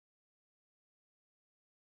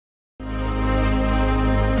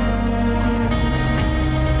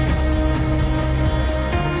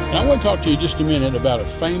want to talk to you just a minute about a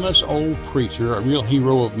famous old preacher, a real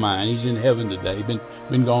hero of mine. He's in heaven today,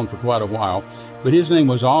 been gone for quite a while, but his name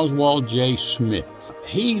was Oswald J. Smith.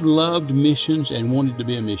 He loved missions and wanted to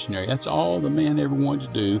be a missionary. That's all the man ever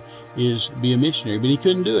wanted to do, is be a missionary, but he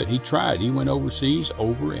couldn't do it. He tried. He went overseas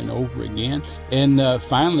over and over again, and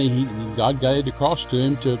finally God got it across to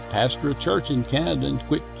him to pastor a church in Canada and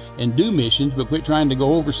quit and do missions, but quit trying to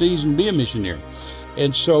go overseas and be a missionary.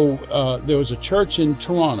 And so there was a church in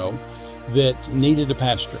Toronto that needed a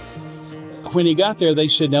pastor. When he got there, they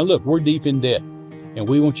said, now look, we're deep in debt, and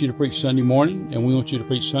we want you to preach Sunday morning, and we want you to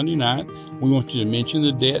preach Sunday night. We want you to mention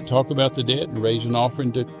the debt, talk about the debt, and raise an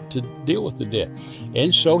offering to deal with the debt.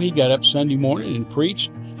 And so he got up Sunday morning and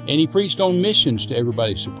preached, and he preached on missions to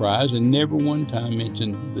everybody's surprise, and never one time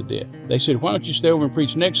mentioned the debt. They said, why don't you stay over and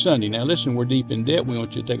preach next Sunday? Now listen, we're deep in debt. We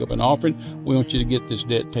want you to take up an offering. We want you to get this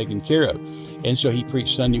debt taken care of. And so he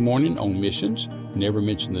preached Sunday morning on missions, never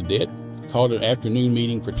mentioned the debt. Called an afternoon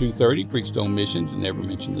meeting for 2:30, preached on missions, and never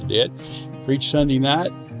mentioned the debt. Preached Sunday night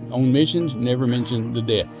on missions, never mentioned the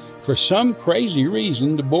debt. For some crazy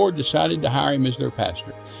reason, the board decided to hire him as their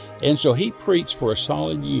pastor. And so he preached for a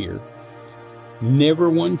solid year, never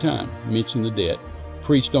one time mentioned the debt,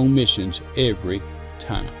 preached on missions every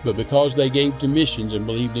time. But because they gave to missions and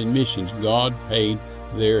believed in missions, God paid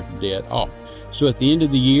their debt off. So at the end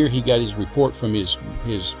of the year, he got his report from his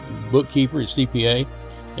bookkeeper, his CPA,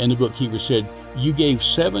 and the bookkeeper said, you gave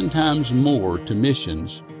 7 times more to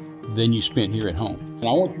missions than you spent here at home. And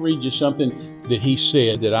I want to read you something that he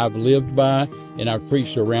said that I've lived by and I've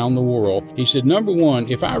preached around the world. He said, number one,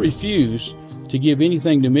 if I refuse to give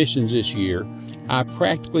anything to missions this year, I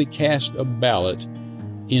practically cast a ballot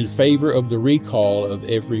in favor of the recall of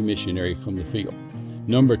every missionary from the field.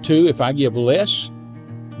 Number two, if I give less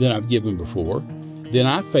than I've given before, then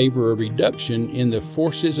I favor a reduction in the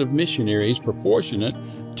forces of missionaries proportionate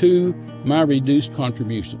to my reduced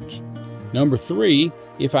contributions. Number three,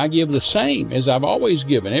 if I give the same as I've always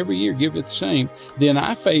given, every year give it the same, then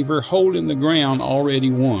I favor holding the ground already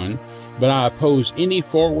won, but I oppose any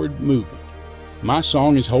forward movement. My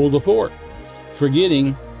song is Hold the Fort,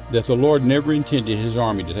 forgetting that the Lord never intended his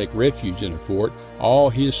army to take refuge in a fort. All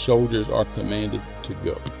his soldiers are commanded to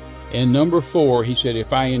go. And number four, he said,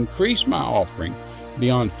 if I increase my offering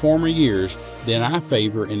beyond former years, then I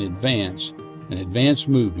favor an advanced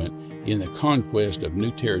movement in the conquest of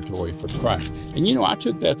new territory for Christ. And you know, I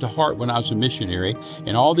took that to heart when I was a missionary,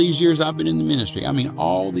 and all these years I've been in the ministry. I mean,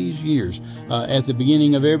 all these years, at the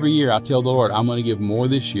beginning of every year, I tell the Lord, I'm going to give more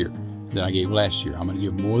this year than I gave last year. I'm going to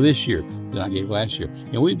give more this year than I gave last year.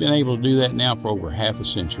 And we've been able to do that now for over half a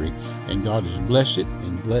century, and God has blessed it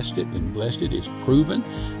and blessed it and blessed it. It's proven,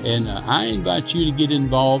 and I invite you to get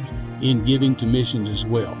involved in giving to missions as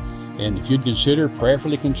well. And if you'd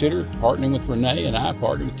prayerfully consider partnering with Renee and I,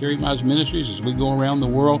 partnering with Terry Mize Ministries as we go around the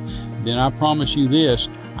world, then I promise you this,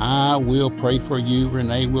 I will pray for you.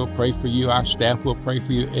 Renee will pray for you. Our staff will pray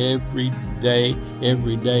for you every day,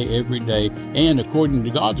 every day, every day. And according to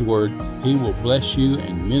God's word, he will bless you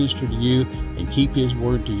and minister to you and keep his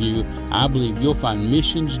word to you. I believe you'll find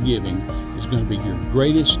missions giving is going to be your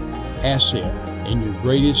greatest asset and your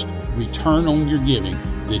greatest return on your giving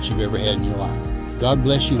that you've ever had in your life. God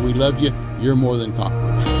bless you. We love you. You're more than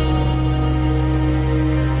conquerors.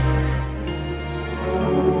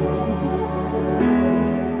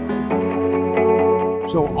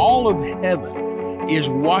 So all of heaven is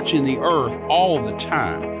watching the earth all the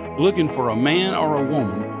time, looking for a man or a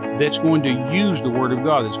woman that's going to use the Word of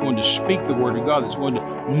God, that's going to speak the Word of God, that's going to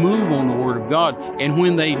move on the Word of God. And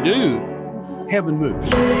when they do, heaven moves.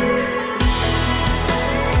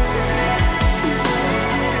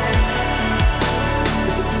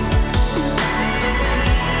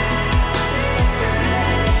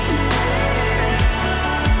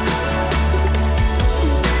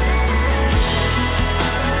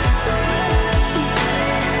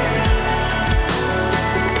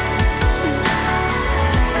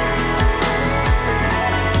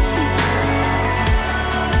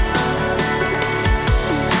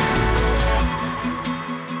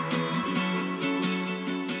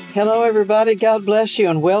 Hello, everybody. God bless you,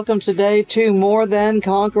 and welcome today to More Than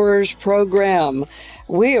Conquerors program.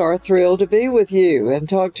 We are thrilled to be with you and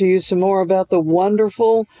talk to you some more about the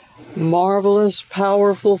wonderful, marvelous,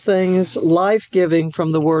 powerful things, life-giving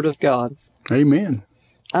from the Word of God. Amen.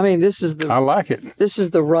 I mean, I like it. This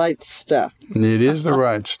is the right stuff. It is the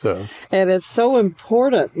right stuff. And it's so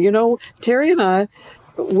important. You know, Terry and I,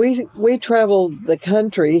 we traveled the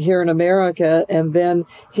country here in America, and then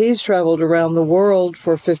he's traveled around the world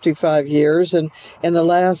for 55 years. And in the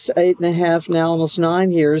last 8.5, now almost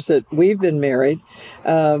 9 years that we've been married,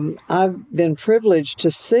 I've been privileged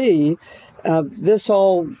to see this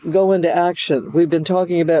all go into action. We've been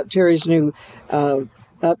talking about Terry's new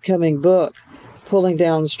upcoming book, Pulling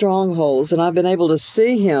Down Strongholds, and I've been able to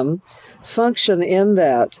see him function in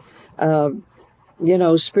that,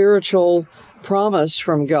 spiritual promise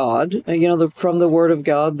from God, from the Word of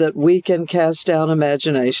God, that we can cast down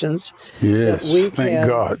imaginations. Yes, that we thank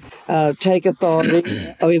God. Take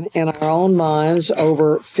authority in our own minds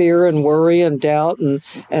over fear and worry and doubt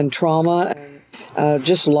and trauma and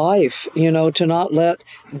just life, to not let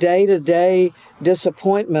day-to-day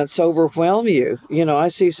disappointments overwhelm you. I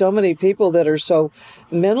see so many people that are so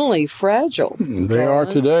mentally fragile. They are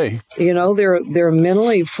today. They're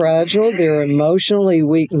mentally fragile. They're emotionally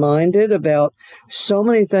weak-minded about so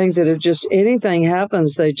many things that if just anything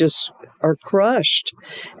happens, they just are crushed,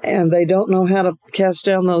 and they don't know how to cast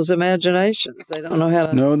down those imaginations. They don't know how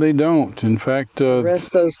to. No, they don't. In fact,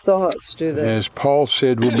 rest those thoughts, do they? As Paul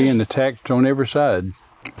said, we're being attacked on every side.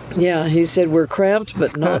 Yeah, he said we're cramped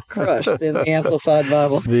but not crushed in the Amplified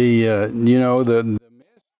Bible. The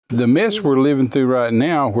mess we're living through right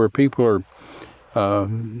now, where people are,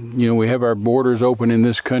 we have our borders open in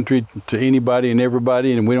this country to anybody and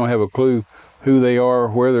everybody, and we don't have a clue who they are,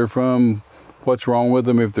 where they're from, what's wrong with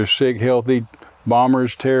them, if they're sick, healthy,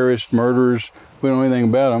 bombers, terrorists, murderers. We don't know anything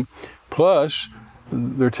about them. Plus,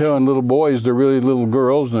 they're telling little boys they're really little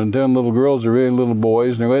girls, and they're telling little girls they're really little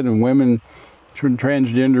boys, and they're letting women,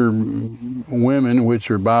 transgender women,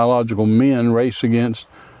 which are biological men, race against,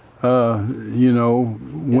 women.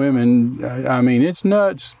 I mean, it's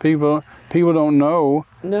nuts. People don't know.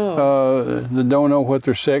 No. They don't know what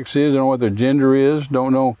their sex is, don't know what their gender is,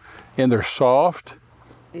 don't know, and they're soft.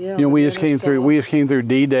 Yeah, we just came through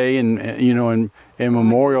D-Day and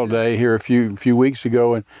Memorial Day here a few weeks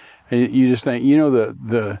ago, and you just think,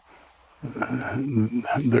 the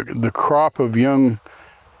crop of young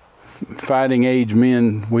fighting age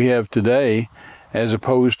men we have today, as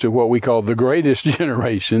opposed to what we call the greatest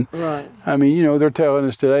generation. Right. I mean, they're telling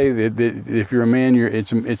us today that if you're a man,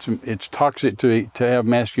 it's toxic to have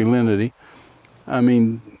masculinity. I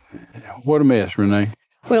mean, what a mess, Renee.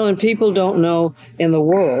 Well, and people don't know in the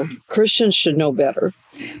world. Christians should know better.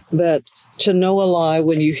 But to know a lie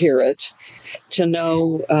when you hear it, to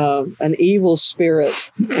know an evil spirit,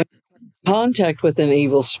 contact with an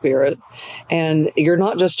evil spirit, and you're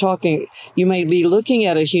not just talking. You may be looking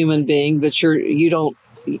at a human being, but you're going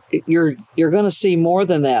to see more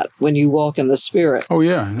than that when you walk in the Spirit. Oh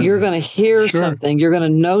yeah, you're going to hear something. You're going to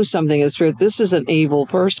know something in the Spirit. This is an evil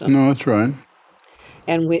person. No, that's right.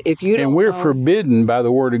 And we're forbidden by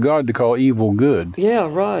the Word of God to call evil good. Yeah,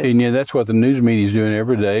 right. And that's what the news media is doing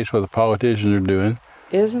every day. It's what the politicians are doing.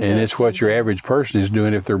 Isn't it? And it's what your average person is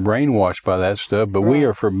doing if they're brainwashed by that stuff. But we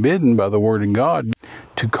are forbidden by the Word of God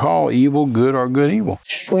to call evil good or good evil.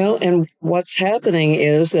 Well, and what's happening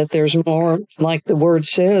is that there's more, like the Word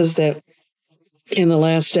says, that in the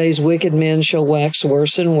last days, wicked men shall wax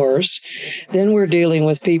worse and worse. Then we're dealing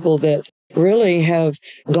with people that really have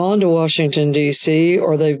gone to Washington, D.C.,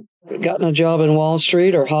 or they've gotten a job in Wall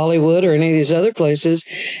Street or Hollywood or any of these other places,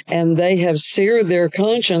 and they have seared their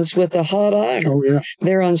conscience with a hot iron. Oh, yeah.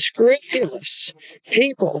 They're unscrupulous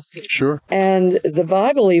people. Sure. And the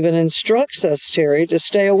Bible even instructs us, Terry, to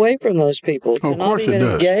stay away from those people, to not even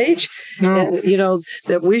engage. No. And,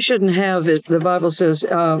 that we shouldn't have it. The Bible says,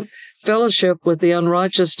 fellowship with the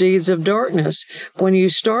unrighteous deeds of darkness. When you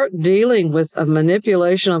start dealing with a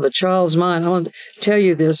manipulation of a child's mind, I want to tell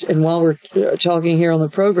you this, and while we're talking here on the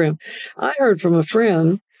program, I heard from a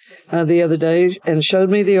friend the other day and showed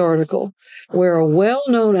me the article where a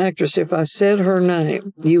well-known actress, if I said her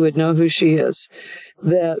name, you would know who she is,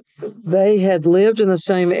 that they had lived in the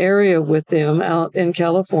same area with them out in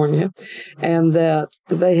California, and that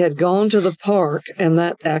they had gone to the park, and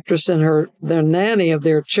that actress and their nanny of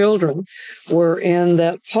their children were in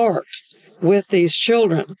that park with these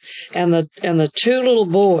children, and the two little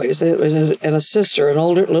boys and a sister, an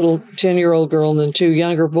older little 10-year-old girl, and then two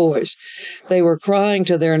younger boys. They were crying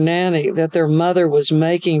to their nanny that their mother was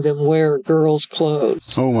making them wear girls'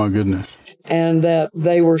 clothes. Oh my goodness! And that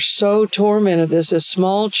they were so tormented. This is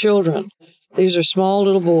small children. These are small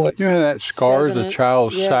little boys. You know that scars a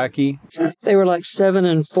child's psyche? They were like 7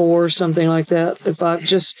 and 4, something like that. If I've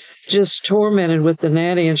just just tormented with the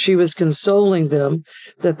nanny, and she was consoling them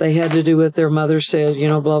that they had to do what their mother said,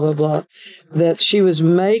 blah, blah, blah, that she was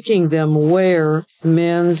making them wear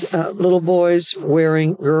little boys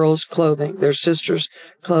wearing girls' clothing, their sisters'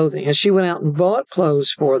 clothing. And she went out and bought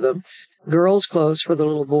clothes for them, girls' clothes for the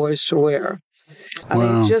little boys to wear. I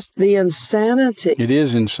mean, just the insanity. It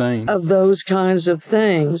is insane. Of those kinds of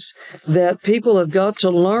things that people have got to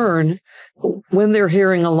learn when they're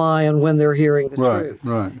hearing a lie and when they're hearing the truth.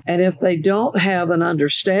 Right. And if they don't have an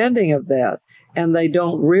understanding of that and they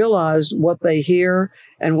don't realize what they hear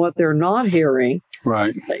and what they're not hearing,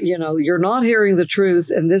 right. You're not hearing the truth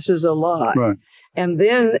and this is a lie. Right. And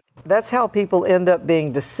then that's how people end up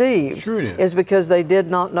being deceived. Sure it is because they did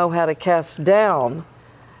not know how to cast down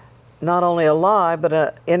not only a lie,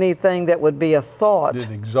 but anything that would be a thought. That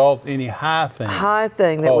exalt any high thing. High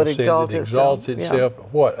thing that Paul would said exalt that itself. Exalts itself,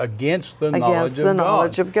 what? Against the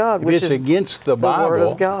knowledge of God. Which If it's is against the Bible, Word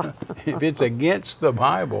of God. if it's against the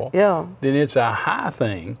Bible, then it's a high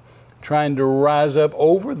thing trying to rise up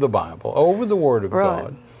over the Bible, over the Word of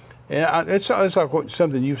God. And it's like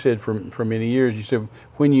something you've said for many years. You said,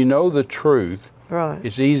 when you know the truth,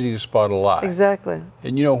 it's easy to spot a lie. Exactly.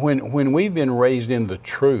 And when we've been raised in the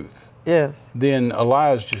truth, then a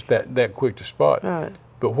lie is just that quick to spot. Right.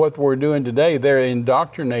 But what we're doing today, they're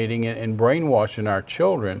indoctrinating and brainwashing our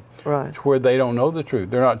children to where they don't know the truth.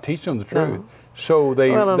 They're not teaching them the truth. No. So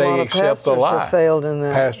they accept the lie. Have failed in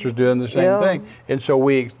that. Pastors doing the same thing. And so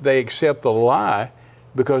they accept the lie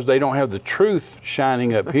because they don't have the truth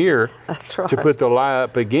shining up here to put the lie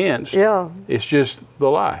up against. It's just the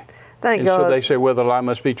lie. Thank God. So they say, well, the lie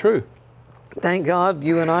must be true. Thank God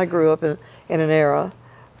you and I grew up in an era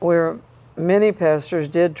where many pastors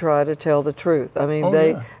did try to tell the truth. I mean,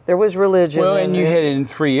 there was religion. Well, and you had it in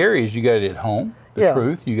three areas. You got it at home, the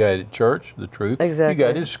truth. You got it at church, the truth. Exactly. You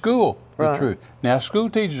got it at school, the truth. Now, school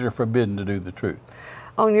teachers are forbidden to do the truth.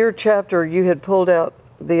 On your chapter, you had pulled out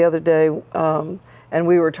the other day, and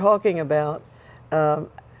we were talking about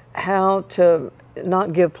how to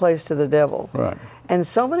not give place to the devil. Right. And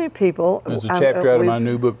so many people... There's a chapter out of my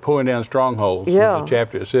new book, Pulling Down Strongholds. There's a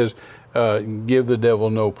chapter that says, give the devil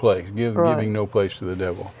no place, giving no place to the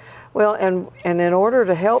devil. Well, and in order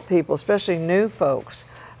to help people, especially new folks,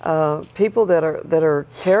 people that are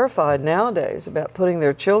terrified nowadays about putting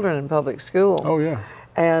their children in public school. Oh, yeah.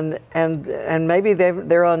 And maybe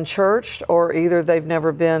they're unchurched, or either they've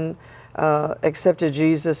never been accepted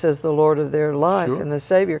Jesus as the Lord of their life and the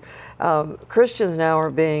Savior. Christians now are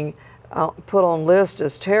being put on list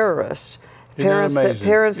as terrorists. Parents that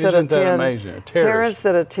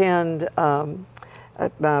attend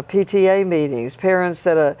PTA meetings, parents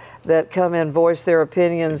that come and voice their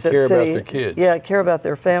opinions at care city, about their kids. care about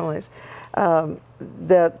their families.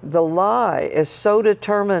 That the lie is so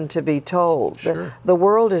determined to be told. The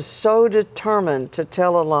world is so determined to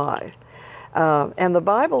tell a lie. And the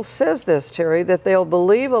Bible says this, Terry, that they'll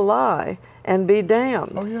believe a lie and be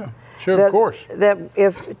damned. Oh, yeah. Sure, of course. That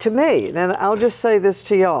if, to me, and I'll just say this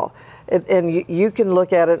to y'all, and you can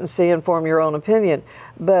look at it and see and form your own opinion,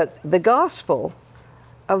 but the gospel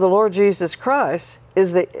of the Lord Jesus Christ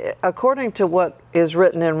is according to what is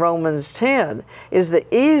written in Romans 10, is the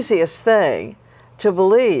easiest thing to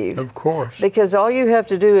believe. Of course. Because all you have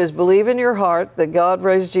to do is believe in your heart that God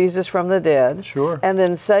raised Jesus from the dead. Sure. And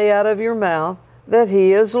then say out of your mouth that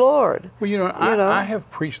He is Lord. Well, I have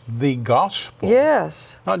preached the gospel.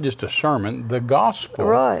 Yes. Not just a sermon, the gospel.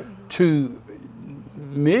 Right. To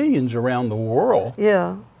millions around the world.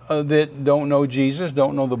 Yeah. That don't know Jesus,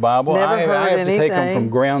 don't know the Bible. Never I heard have to take them from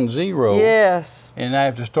ground zero. Yes. And I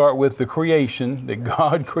have to start with the creation that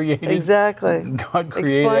God created. Exactly. God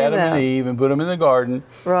created Adam and Eve and put them in the garden.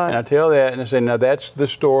 Right. And I tell that and I say, now that's the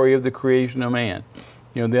story of the creation of man.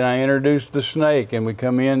 Then I introduce the snake and we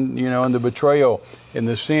come in, and the betrayal and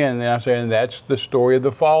the sin. And I say, and that's the story of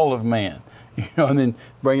the fall of man. And then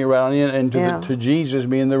bring it right on in and to Jesus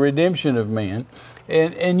being the redemption of man.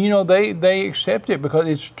 And they accept it because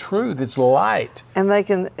it's truth, it's light. And they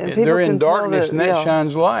can. And people they're in can darkness, tell that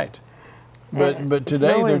shines light. But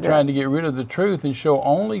today they're trying to get rid of the truth and show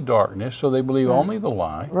only darkness, so they believe only the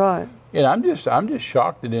lie. Right. And I'm just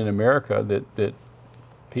shocked that in America that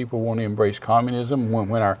people want to embrace communism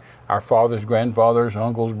when our fathers, grandfathers,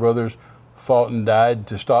 uncles, brothers fought and died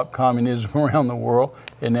to stop communism around the world,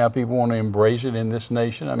 and now people want to embrace it in this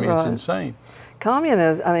nation. I mean, it's insane.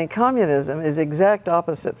 Communism is exact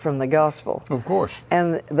opposite from the gospel. Of course.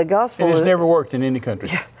 And the gospel has never worked in any country.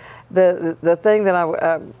 Yeah, the thing that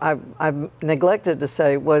I neglected to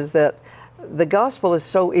say was that the gospel is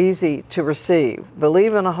so easy to receive.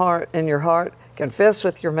 Believe in your heart, confess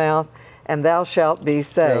with your mouth, and thou shalt be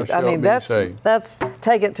saved. Thou shalt be saved. That's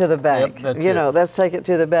take it to the bank. Yep, that's it. That's take it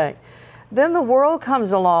to the bank. Then the world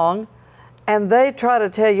comes along, and they try to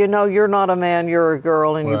tell you, no, you're not a man, you're a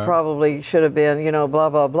girl, and you Right. probably should have been, blah,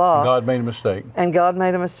 blah, blah. God made a mistake. And God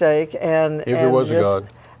made a mistake. And If there was a God.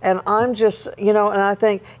 And I'm just, and I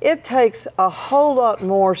think it takes a whole lot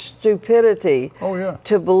more stupidity Oh, yeah.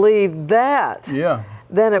 to believe that Yeah.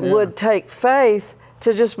 than it Yeah. would take faith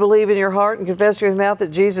to just believe in your heart and confess with your mouth that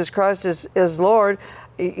Jesus Christ is Lord.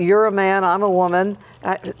 You're a man, I'm a woman.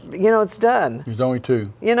 It's done. There's only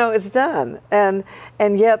two. It's done. And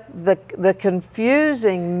yet the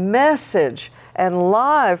confusing message and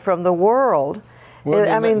lie from the world, Well,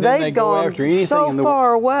 then they they've go gone after anything so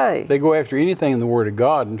far away. They go after anything in the Word of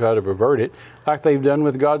God and try to pervert it, like they've done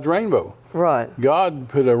with God's rainbow. Right. God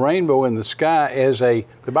put a rainbow in the sky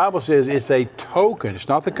the Bible says it's a token. It's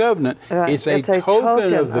not the covenant. Right. It's a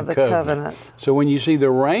token of the covenant. So when you see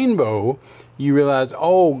the rainbow, you realize,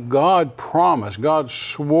 oh, God promised, God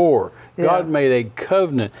swore, Yeah. God made a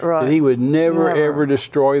covenant Right. that He would never, ever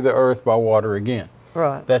destroy the earth by water again.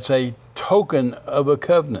 Right. That's a token of a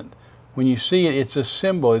covenant. When you see it, it's a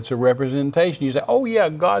symbol, it's a representation. You say, oh yeah,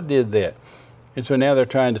 God did that. And so now they're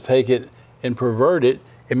trying to take it and pervert it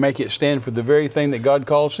and make it stand for the very thing that God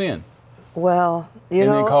calls sin. Well, And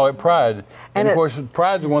then call it pride. And of course,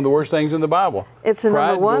 pride is one of the worst things in the Bible. It's the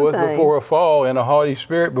number one Pride goeth thing. before a fall, and a haughty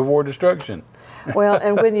spirit before destruction. Well,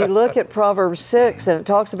 and when you look at Proverbs 6, and it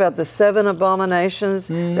talks about the 7 abominations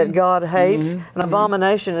that God hates, an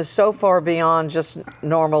abomination is so far beyond just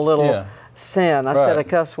normal little sin. I said a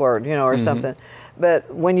cuss word, or something. But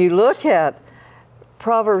when you look at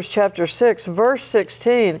Proverbs chapter 6, verse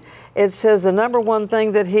 16, it says the number one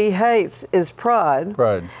thing that he hates is pride.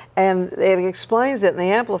 Pride. And it explains it in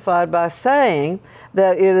the Amplified by saying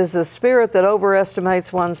that it is the spirit that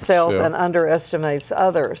overestimates oneself and underestimates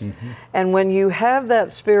others. And when you have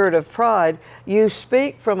that spirit of pride, you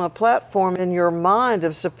speak from a platform in your mind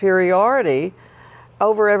of superiority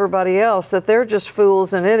over everybody else, that they're just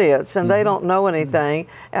fools and idiots and they don't know anything,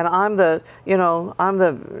 and I'm the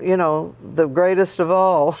greatest of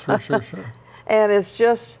all. Sure. And it's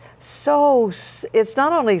just it's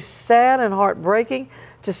not only sad and heartbreaking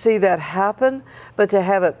to see that happen, but to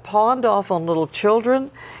have it pawned off on little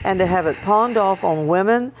children and to have it pawned off on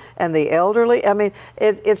women and the elderly. I mean,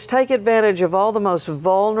 it's take advantage of all the most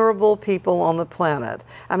vulnerable people on the planet.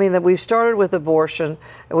 I mean, that we've started with abortion,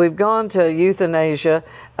 we've gone to euthanasia.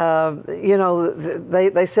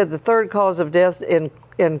 They said the third cause of death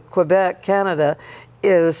in Quebec, Canada,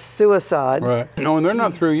 is suicide. Right. No, and they're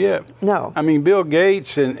not through yet. No. I mean, Bill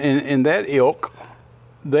Gates and that ilk,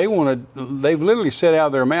 they've literally said out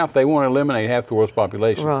of their mouth they want to eliminate half the world's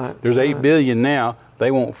population. Right. There's 8 billion now. They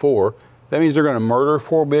want 4. That means they're going to murder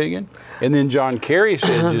 4 billion. And then John Kerry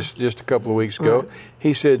said just a couple of weeks ago,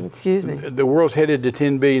 he said, Excuse me. the world's headed to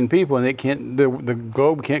 10 billion people, and the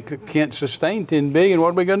globe can't sustain 10 billion. What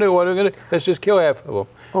are we going to do? What are we going to do? Let's just kill half of them.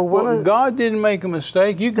 Well, God didn't make a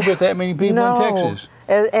mistake. You could put that many people in Texas.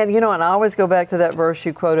 And I always go back to that verse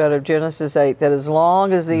you quote out of Genesis 8, that as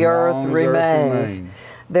long as the earth remains,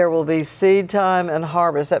 there will be seed time and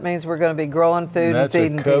harvest. That means we're going to be growing food and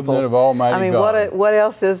feeding people. That's a covenant of Almighty God. I mean, what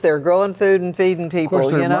else is there? Growing food and feeding people,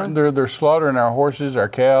 Of course, they're slaughtering our horses, our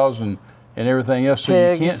cows, and everything else, so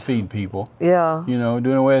Pigs. you can't feed people. Yeah. Doing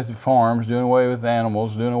away with the farms, doing away with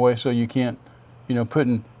animals, doing away so you can't,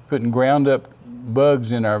 putting ground up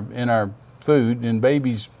bugs in our food, in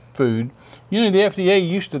babies' food. The FDA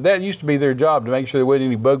used to be their job, to make sure there wasn't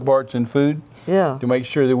any bug parts in food. Yeah. To make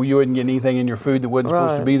sure that you wouldn't get anything in your food that wasn't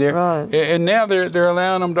supposed to be there. Right. And now they're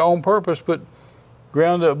allowing them to, on purpose, put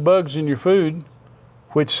ground up bugs in your food,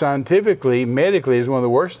 which scientifically, medically, is one of the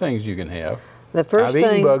worst things you can have. I've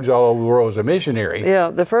eaten bugs all over the world as a missionary.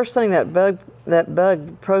 Yeah, the first thing that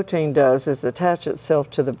bug protein does is attach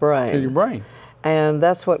itself to the brain. To your brain. And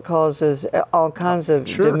that's what causes all kinds of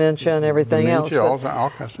dementia and everything else. All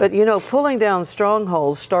kinds of stuff. But pulling down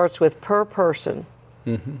strongholds starts with per person.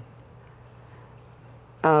 Mm-hmm.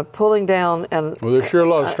 Pulling down and... Well, there's sure a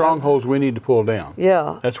lot of strongholds we need to pull down.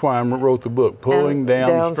 Yeah. That's why I wrote the book, Pulling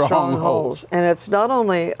Down Strongholds. And it's not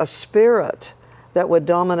only a spirit that would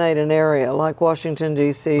dominate an area like Washington,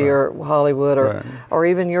 D.C. or Hollywood or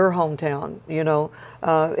even your hometown.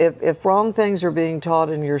 If wrong things are being taught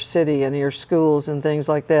in your city and your schools and things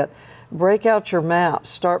like that, break out your maps,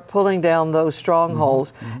 start pulling down those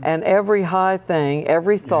strongholds, and every high thing,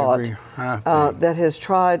 every thought that has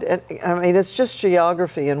tried, it's just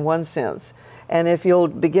geography in one sense. And if you'll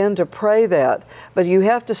begin to pray that, but you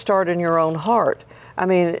have to start in your own heart. I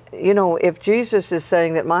mean, if Jesus is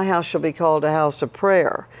saying that my house shall be called a house of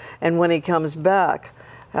prayer, and when he comes back,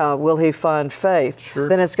 will he find faith? Sure.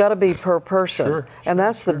 Then it's got to be per person. Sure, And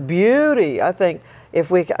that's the beauty, I think,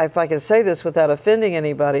 if I can say this without offending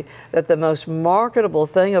anybody, that the most marketable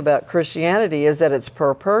thing about Christianity is that it's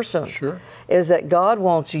per person. Sure. Is that God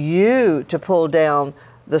wants you to pull down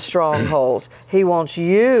the strongholds. He wants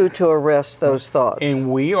you to arrest those thoughts.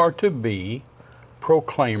 And we are to be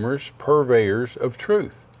proclaimers, purveyors of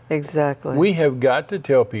truth. Exactly. We have got to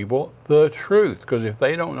tell people the truth, because if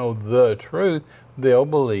they don't know the truth, they'll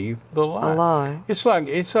believe the lie. A lie. It's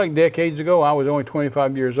like decades ago. I was only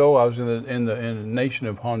 25 years old. I was in the nation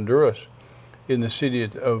of Honduras, in the city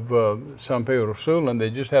of San Pedro Sula, and they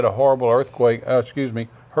just had a horrible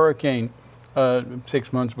hurricane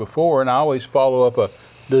 6 months before, and I always follow up a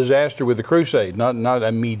disaster with a crusade, not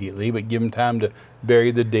immediately, but give them time to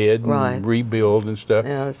bury the dead and rebuild and stuff.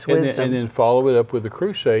 Yeah, that's wisdom. And then follow it up with a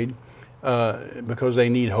crusade because they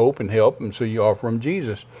need hope and help, and so you offer them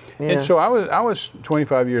Jesus. Yes. And so I was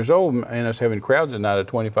 25 years old, and I was having crowds at night of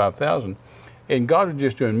 25,000. And God was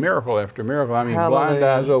just doing miracle after miracle. I mean, Hallelujah. blind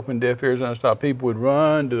eyes open, deaf ears unstopped. People would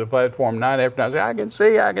run to the platform night after night. Say, I can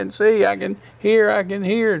see, I can see, I can hear, I can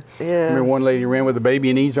hear. Yes. I remember one lady ran with a baby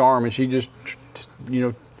in each arm, and she just,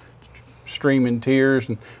 streaming tears.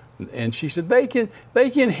 And she said, they can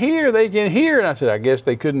hear, they can hear. And I said, I guess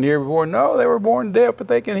they couldn't hear before. No, they were born deaf, but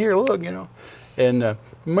they can hear. Look, And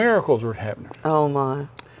miracles were happening. Oh, my.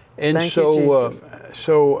 And Thank you,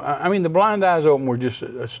 Jesus. I mean, the blind eyes open were just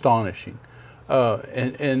astonishing. I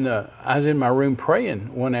was in my room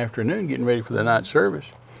praying one afternoon, getting ready for the night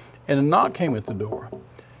service, and a knock came at the door.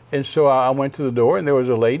 And so I went to the door, and there was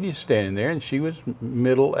a lady standing there, and she was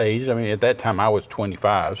middle-aged. I mean, at that time I was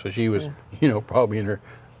 25, so she was, probably in her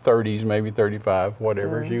 30s, maybe 35,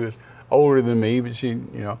 whatever. She was older than me, but she,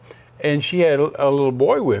 and she had a little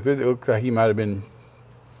boy with her that looked like he might have been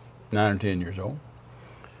 9 or 10 years old.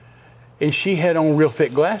 And she had on real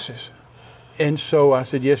thick glasses. And so I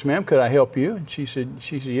said, yes, ma'am, could I help you? And she said,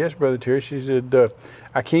 yes, Brother Terry. She said,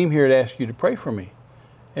 I came here to ask you to pray for me.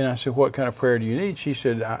 And I said, what kind of prayer do you need? She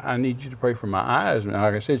said, I need you to pray for my eyes. And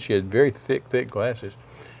like I said, she had very thick glasses.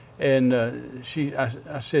 And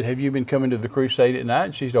I said, have you been coming to the crusade at night?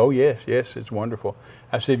 And she said, oh, yes, it's wonderful.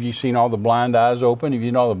 I said, have you seen all the blind eyes open? Have you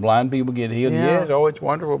seen all the blind people get healed? Yeah. Yes, oh, it's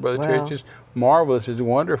wonderful, Brother Terry. It's just marvelous. It's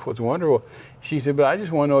wonderful. It's wonderful. She said, but I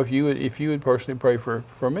just want to know if you would personally pray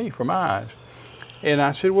for me, for my eyes. And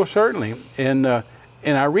I said, well, certainly. And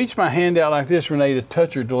I reached my hand out like this, Renee, to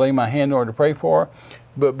touch her, to lay my hand on her to pray for her.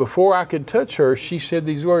 But before I could touch her, she said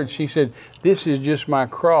these words. She said, this is just my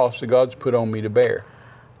cross that God's put on me to bear.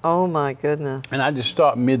 Oh, my goodness. And I just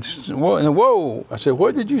stopped whoa. I said,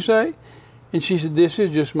 what did you say? And she said, this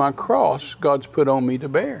is just my cross God's put on me to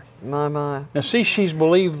bear. My. Now, see, she's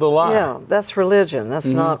believed the lie. Yeah, that's religion. That's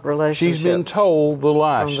not relationship. She's been told the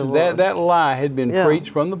lie. From the Lord. That lie had been preached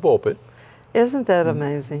from the pulpit. Isn't that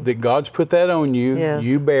amazing? That God's put that on you. Yes.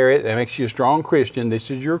 You bear it. That makes you a strong Christian.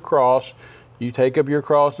 This is your cross. You take up your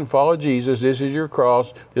cross and follow Jesus. This is your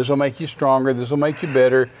cross. This will make you stronger. This will make you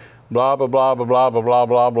better. Blah, blah, blah, blah, blah, blah, blah,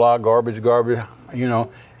 blah, blah, garbage.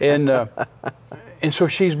 And so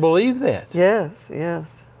she's believed that. Yes.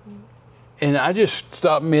 And I just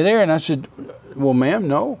stopped midair and I said, well, ma'am,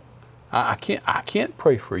 no, I can't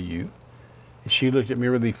pray for you. And she looked at me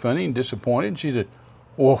really funny and disappointed. And she said,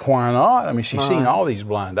 well, why not? I mean, she's seen all these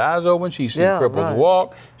blind eyes open. She's seen cripples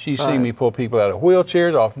walk. She's seen me pull people out of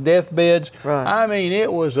wheelchairs, off deathbeds. Right. I mean,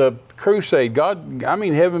 it was a crusade.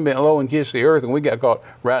 Heaven bent low and kissed the earth, and we got caught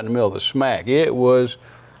right in the middle of the smack. It was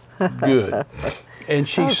good. And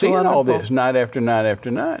she's seen all this night after night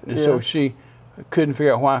after night. And so she couldn't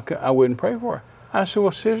figure out why I wouldn't pray for her. I said,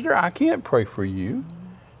 well, sister, I can't pray for you.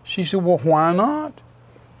 She said, well, why not?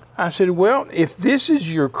 I said, well, if this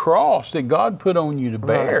is your cross that God put on you to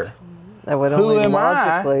bear, that would only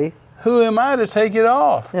logically. Who am I to take it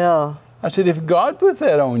off? Yeah. I said, if God put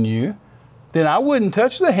that on you, then I wouldn't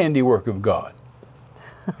touch the handiwork of God.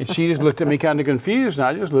 And she just looked at me kind of confused, and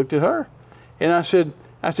I just looked at her. And I said,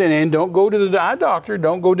 and don't go to the eye doctor,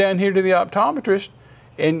 don't go down here to the optometrist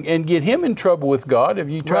and get him in trouble with God. If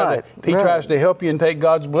you if he tries to help you and take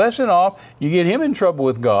God's blessing off, you get him in trouble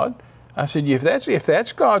with God. I said, if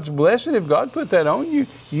that's God's blessing, if God put that on you,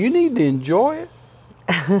 you need to enjoy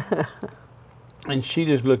it. And she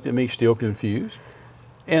just looked at me still confused.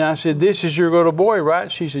 And I said, this is your little boy,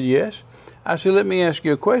 right? She said, yes. I said, let me ask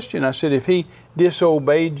you a question. I said, if he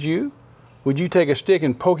disobeyed you, would you take a stick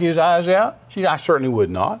and poke his eyes out? She said, I certainly would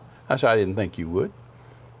not. I said, I didn't think you would.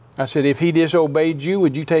 I said, if he disobeyed you,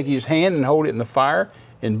 would you take his hand and hold it in the fire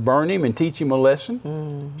and burn him and teach him a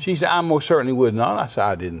lesson? She said, I most certainly would not. I said,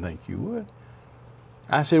 I didn't think you would.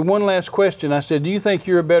 I said, one last question. I said, do you think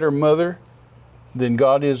you're a better mother than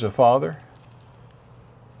God is a father?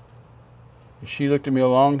 She looked at me a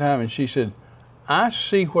long time and she said, I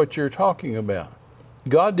see what you're talking about.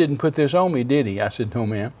 God didn't put this on me, did he? I said, no,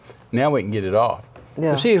 ma'am. Now we can get it off.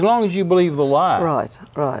 Yeah. But see, as long as you believe the lie.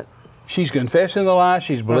 Right. She's confessing the lie,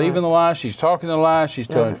 she's believing the lie, she's talking the lie, she's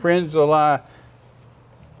telling friends the lie.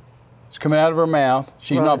 It's coming out of her mouth.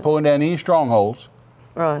 She's not pulling down any strongholds.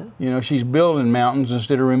 Right. You know, she's building mountains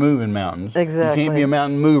instead of removing mountains. Exactly. You can't be a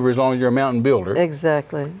mountain mover as long as you're a mountain builder.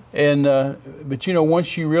 Exactly. And but you know,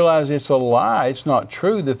 once you realize it's a lie, it's not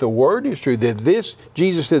true, that the word is true, that this,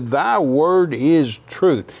 Jesus said, thy word is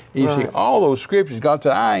truth. And you see all those scriptures, God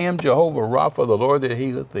said, I am Jehovah Rapha, the Lord that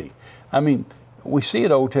healeth thee. I mean, we see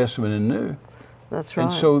it Old Testament and New. That's right.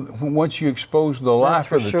 And so once you expose the lie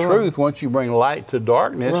for the truth, once you bring light to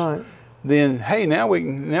darkness, then hey, now we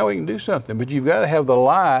can do something. But you've got to have the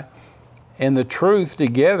lie and the truth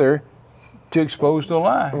together to expose the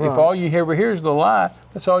lie. If all you ever hear is the lie,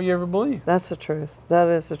 that's all you ever believe. That's the truth. That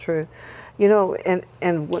is the truth. You know,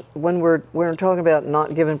 and when we're talking about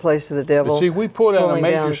not giving place to the devil. But see, we pulled out a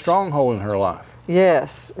major stronghold in her life.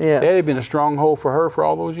 Yes. That had been a stronghold for her for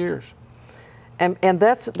all those years. And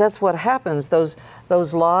that's what happens. Those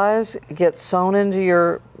lies get sown into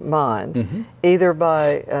your mind, either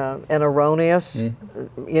by an erroneous,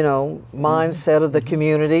 mindset of the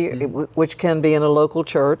community, which can be in a local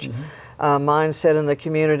church, mindset in the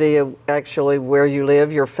community of actually where you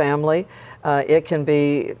live, your family. It can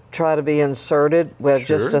be try to be inserted with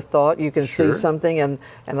just a thought. You can see something and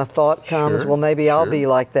a thought comes, well, maybe I'll be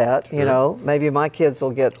like that, you know, maybe my kids will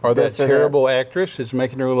get or this that terrible actress that's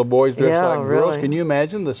making her little boys dress like girls. Really. Can you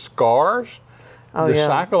imagine the scars, the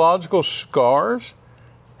psychological scars,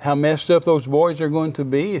 how messed up those boys are going to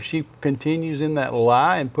be if she continues in that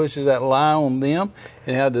lie and pushes that lie on them,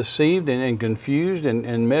 and how deceived and confused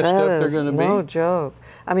and messed up they're going to be? No joke.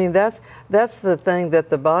 I mean, that's the thing that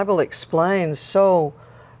the Bible explains so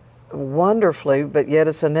wonderfully, but yet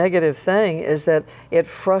it's a negative thing, is that it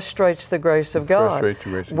frustrates the grace of God. Frustrates the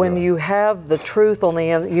grace of when God. you have the truth on the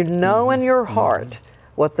end, you know in your heart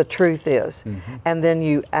what the truth is, and then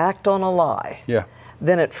you act on a lie. Yeah.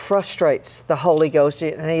 Then it frustrates the Holy Ghost,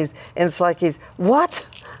 and it's like what?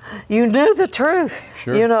 You knew the truth,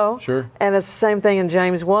 you know? Sure. And it's the same thing in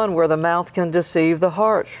James 1, where the mouth can deceive the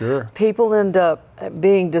heart. Sure. People end up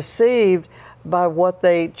being deceived by what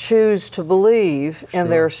they choose to believe in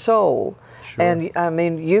their soul. Sure. And I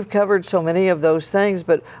mean, you've covered so many of those things,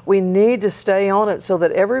 but we need to stay on it so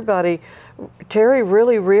that everybody, Terry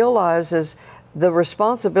really realizes the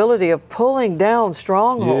responsibility of pulling down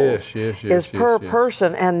strongholds is per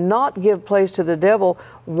person, and not give place to the devil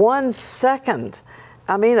 1 second.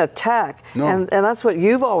 I mean, attack. No. And that's what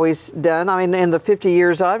you've always done. I mean, in the 50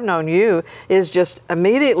 years I've known you, is just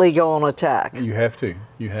immediately go on attack. You have to.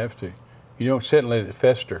 You have to. You don't sit and let it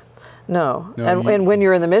fester. No. And when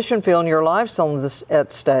you're in the mission field and your life's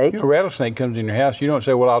at stake. If a rattlesnake comes in your house, you don't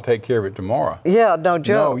say, well, I'll take care of it tomorrow. Yeah, no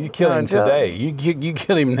joke. No, you kill him today. You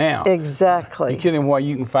kill him now. Exactly. You kill him while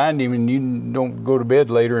you can find him, and you don't go to bed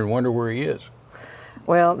later and wonder where he is.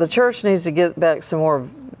 Well, the church needs to get back some more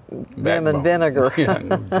vim and vinegar. Yeah,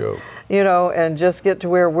 no joke. You know, and just get to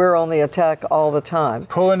where we're on the attack all the time.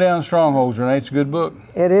 Pulling Down Strongholds, Renee, it's a good book.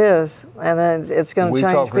 It is, and it's going to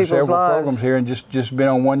change people's lives. We talked for several programs here and just been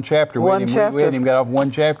on one chapter. We hadn't even got off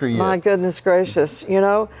one chapter yet. My goodness gracious. You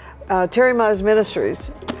know, Terry Mize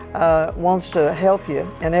Ministries wants to help you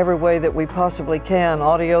in every way that we possibly can,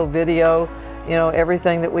 audio, video, you know,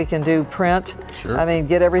 everything that we can do, print. Sure. I mean,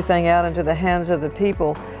 get everything out into the hands of the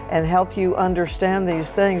people and help you understand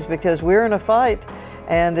these things, because we're in a fight,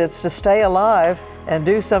 and it's to stay alive and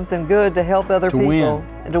do something good to help other people.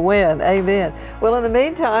 To win. Amen. Well, in the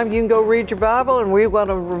meantime, you can go read your Bible, and we want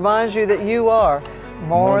to remind you that you are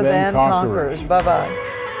more than conquerors. Bye-bye.